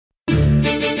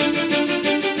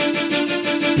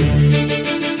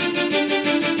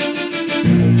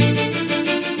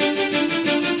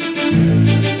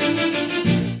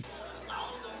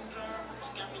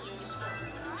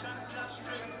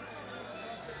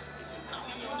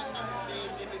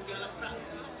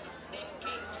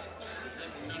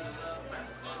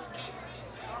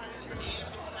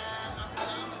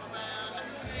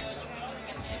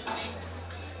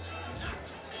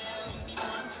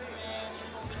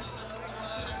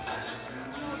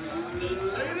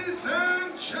Ladies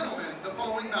and gentlemen, the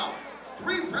following bout,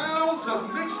 3 rounds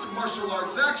of mixed martial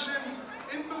arts action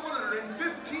in the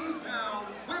 115-pound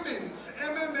women's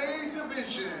MMA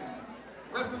division.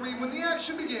 Referee when the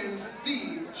action begins,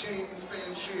 the James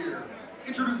Fanchier.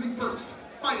 Introducing first,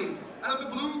 fighting out of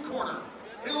the blue corner,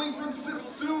 hailing from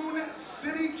Sassoon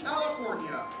City,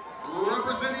 California,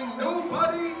 representing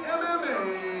Nobody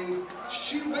MMA.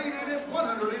 She weighed in at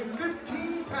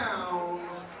 115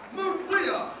 pounds,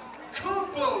 Maria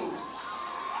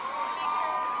Campos.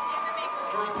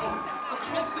 Her opponent,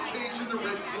 across the cage in the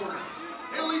red corner,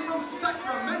 hailing from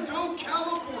Sacramento,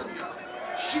 California.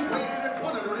 She weighed in at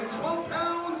 112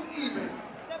 pounds even.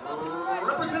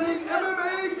 Representing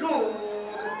MMA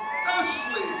Gold,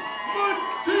 Ashley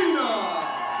Medina.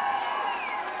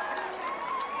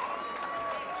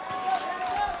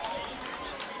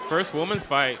 First women's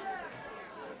fight.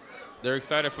 They're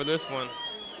excited for this one.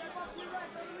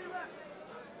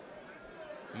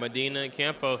 Medina and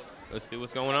Campos. Let's see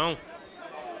what's going on.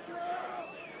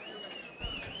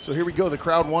 So here we go. The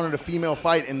crowd wanted a female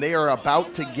fight, and they are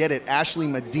about to get it. Ashley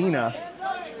Medina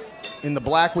in the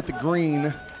black with the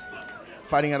green,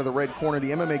 fighting out of the red corner.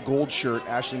 The MMA Gold shirt,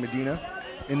 Ashley Medina.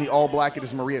 In the all black, it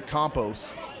is Maria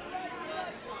Campos,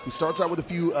 who starts out with a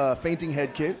few fainting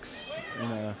head kicks.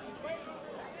 And,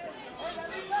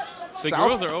 the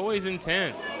girls are always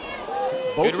intense.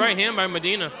 Good right hand by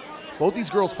Medina. Both these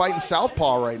girls fighting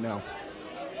southpaw right now.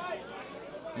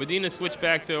 Medina switched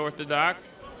back to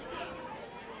orthodox.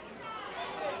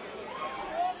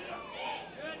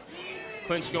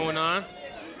 Clinch going on.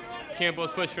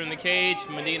 Campos pushed her in the cage.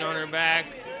 Medina on her back.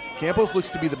 Campos looks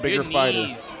to be the bigger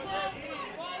fighter.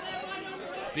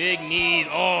 Big knee.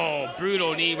 Oh,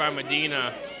 brutal knee by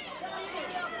Medina.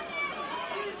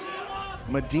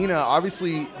 Medina,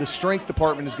 obviously the strength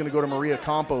department is going to go to Maria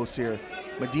Campos here.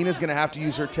 Medina's going to have to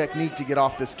use her technique to get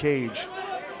off this cage.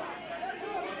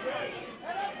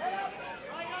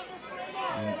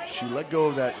 And she let go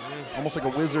of that, almost like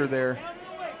a wizard there.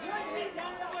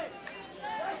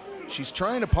 She's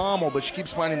trying to pommel, but she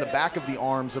keeps finding the back of the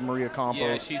arms of Maria Campos.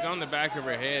 Yeah, she's on the back of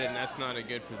her head, and that's not a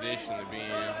good position to be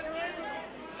in.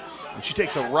 And she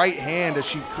takes a right hand as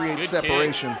she creates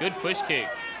separation. Good push kick.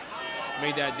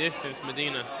 Made that distance,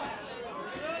 Medina.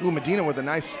 Ooh, Medina with a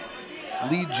nice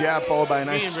lead jab followed by a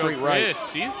nice straight right.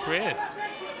 She's crisp.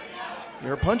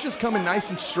 Her punch is coming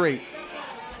nice and straight.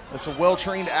 That's a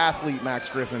well-trained athlete, Max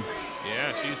Griffin.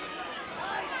 Yeah, she's...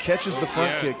 Catches the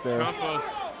front kick there. Campos,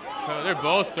 they're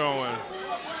both throwing.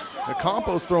 The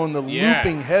Campos throwing the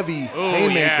looping heavy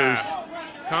haymakers. Yeah.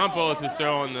 Campos is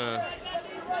throwing the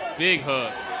big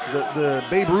hooks. The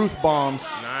Babe Ruth bombs.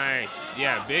 Nice.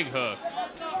 Yeah, big hooks.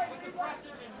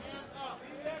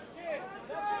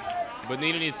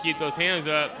 Medina needs to keep those hands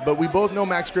up. But we both know,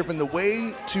 Max Griffin, the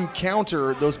way to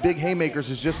counter those big haymakers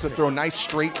is just to throw nice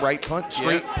straight punches.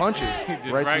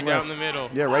 right down the middle.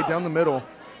 Yeah, right down the middle.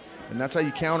 And that's how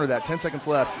you counter that. 10 seconds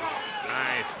left.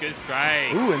 Nice, good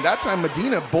strikes. Ooh, and that time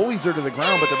Medina bullies her to the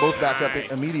ground, but they're both back up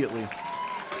immediately.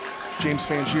 James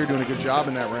Fanchier doing a good job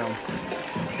in that round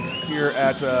here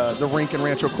at the rink in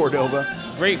Rancho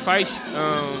Cordova. Great fight.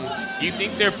 You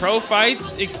think they're pro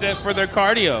fights except for their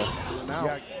cardio.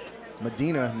 Now,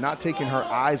 Medina not taking her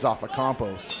eyes off of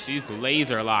Campos. She's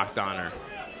laser locked on her.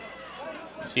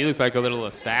 She looks like a little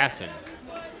assassin.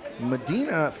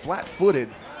 Medina flat-footed,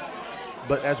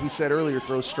 but as we said earlier,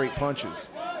 throws straight punches.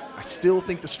 I still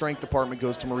think the strength department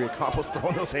goes to Maria Campos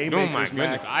throwing those haymakers. Oh my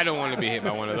goodness, I don't want to be hit by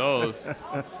one of those.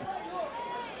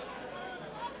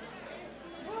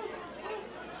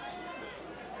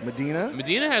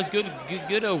 Medina has good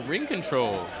ring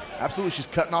control. Absolutely, she's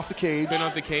cutting off the cage. Cutting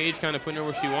off the cage, kind of putting her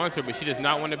where she wants her, but she does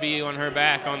not want to be on her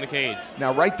back on the cage.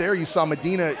 Now, right there, you saw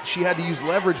Medina. She had to use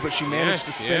leverage, but she managed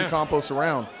to spin Campos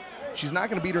around. She's not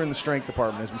going to beat her in the strength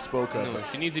department, as we spoke of. No,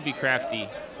 she needs to be crafty.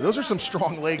 Those are some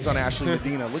strong legs on Ashley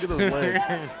Medina. Look at those legs.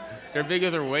 They're big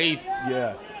as her waist.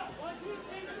 Yeah.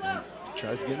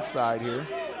 Tries to get inside here.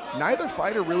 Neither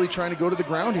fighter really trying to go to the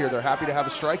ground here. They're happy to have a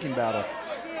striking battle.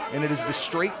 And it is the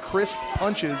straight, crisp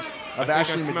punches of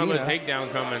Ashley Medina. I smell the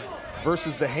takedown coming.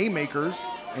 Versus the haymakers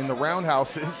and the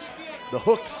roundhouses, the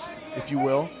hooks, if you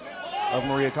will, of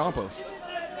Maria Campos.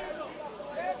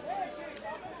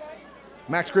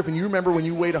 Max Griffin, you remember when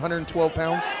you weighed 112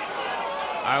 pounds?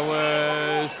 I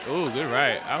was, good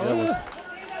right. I was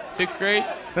 6th grade.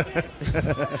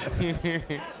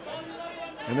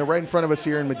 And they're right in front of us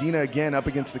here, and Medina again up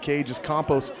against the cage as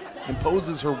Campos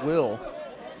imposes her will.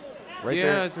 Right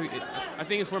there. I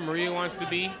think it's where Maria wants to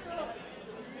be.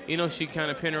 You know, she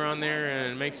kind of pin her on there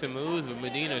and makes some moves, but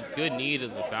Medina, good knee to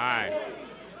the thigh.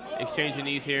 Exchanging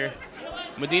knees here.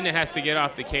 Medina has to get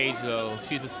off the cage, though.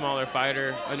 She's a smaller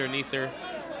fighter underneath her.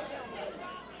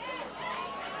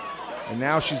 And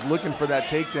now she's looking for that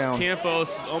takedown.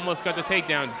 Campos almost got the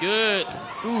takedown. Good.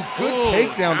 Ooh, good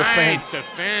takedown nice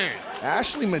defense.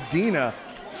 Ashley Medina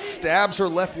stabs her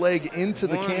left leg into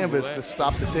the canvas to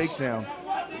stop the takedown.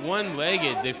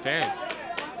 One-legged defense.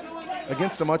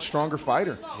 Against a much stronger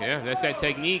fighter. Yeah, that's that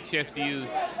technique she has to use.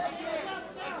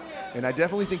 And I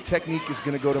definitely think technique is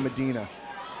going to go to Medina.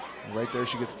 Right there,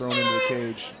 she gets thrown into the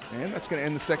cage. And that's going to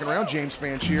end the second round. James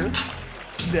Fanchier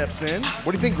steps in.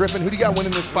 What do you think, Griffin? Who do you got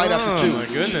winning this fight after 2? Oh, my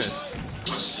goodness.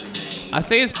 I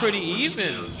say it's pretty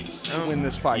even. Win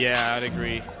this fight. Yeah, I'd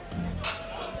agree.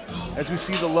 As we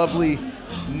see the lovely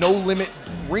no-limit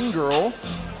ring girl.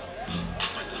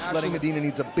 Letting Medina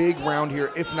needs a big round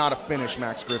here, if not a finish,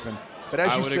 Max Griffin. But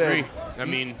as you said, agree. I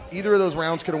mean, either of those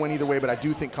rounds could have went either way, but I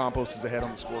do think Campos is ahead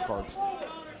on the scorecards.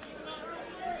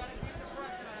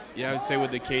 Yeah, I would say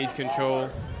with the cage control.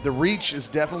 The reach has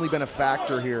definitely been a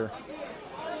factor here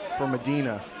for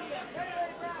Medina.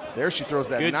 There she throws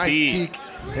that good nice teak.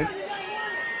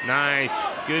 Nice.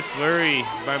 Good flurry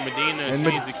by Medina. And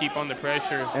she needs to keep on the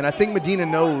pressure. And I think Medina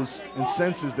knows and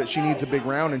senses that she needs a big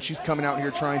round, and she's coming out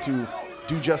here trying to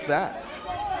do just that.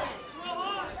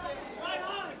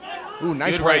 Ooh,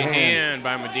 nice good right hand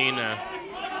by Medina.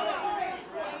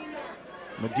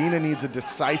 Medina needs a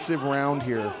decisive round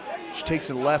here. She takes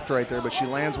it left right there, but she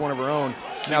lands one of her own.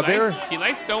 She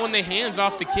likes throwing the hands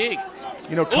off the kick.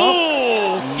 You know,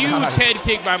 huge head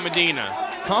kick by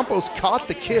Medina. Campos caught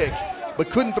the kick, but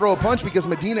couldn't throw a punch because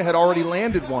Medina had already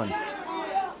landed one.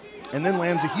 And then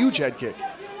lands a huge head kick.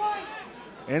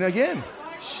 And again.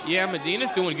 Yeah, Medina's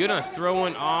doing good on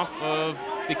throwing off of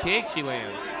the kick she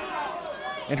lands.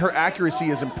 And her accuracy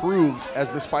has improved as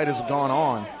this fight has gone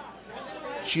on.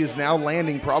 She is now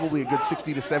landing probably a good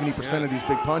 60 to 70% of these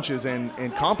big punches, and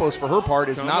Campos, for her part,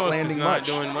 is not landing much.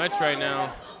 Not doing much right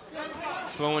now.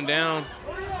 Slowing down.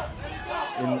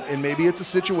 And maybe it's a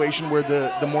situation where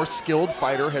the more skilled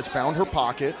fighter has found her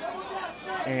pocket.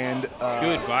 And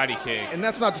good body kick. And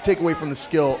that's not to take away from the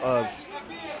skill of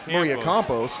Maria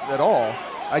Campos at all.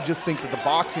 I just think that the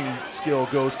boxing skill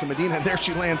goes to Medina, and there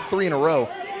she lands 3 in a row.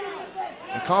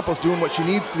 And Campos doing what she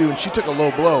needs to do, and she took a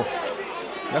low blow.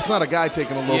 That's not a guy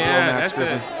taking a low blow, Max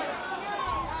Griffin.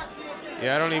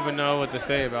 Yeah, I don't even know what to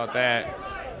say about that.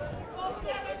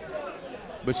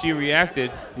 But she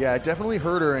reacted. Yeah, it definitely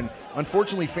hurt her, and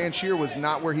unfortunately Fanchier was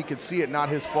not where he could see it, not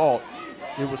his fault.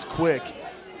 It was quick.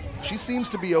 She seems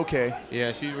to be okay.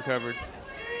 Yeah, she recovered.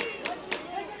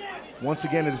 Once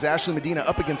again, it is Ashley Medina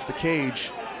up against the cage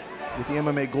with the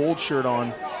MMA gold shirt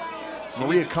on.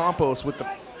 Maria Campos with the...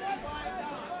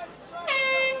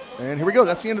 And here we go.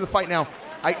 That's the end of the fight now.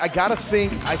 I gotta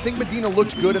think. I think Medina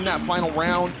looked good in that final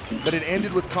round, but it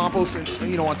ended with Campos, on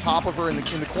top of her in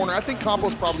the corner. I think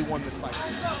Campos probably won this fight.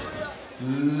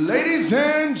 Ladies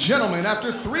and gentlemen,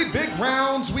 after 3 big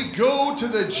rounds, we go to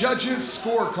the judges'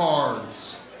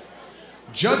 scorecards.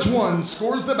 Judge 1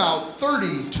 scores the bout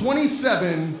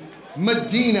 30-27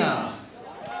 Medina.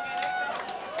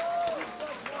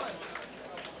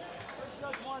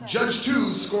 Judge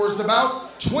 2 scores the bout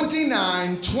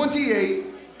 29-28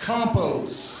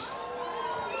 Campos.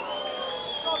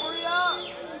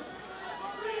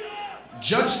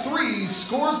 Judge 3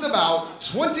 scores the bout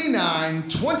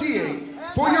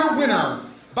 29-28 for your winner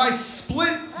by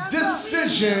split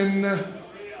decision.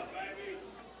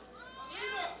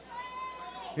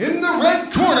 In the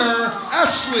red corner,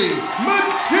 Ashley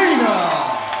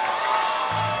Medina.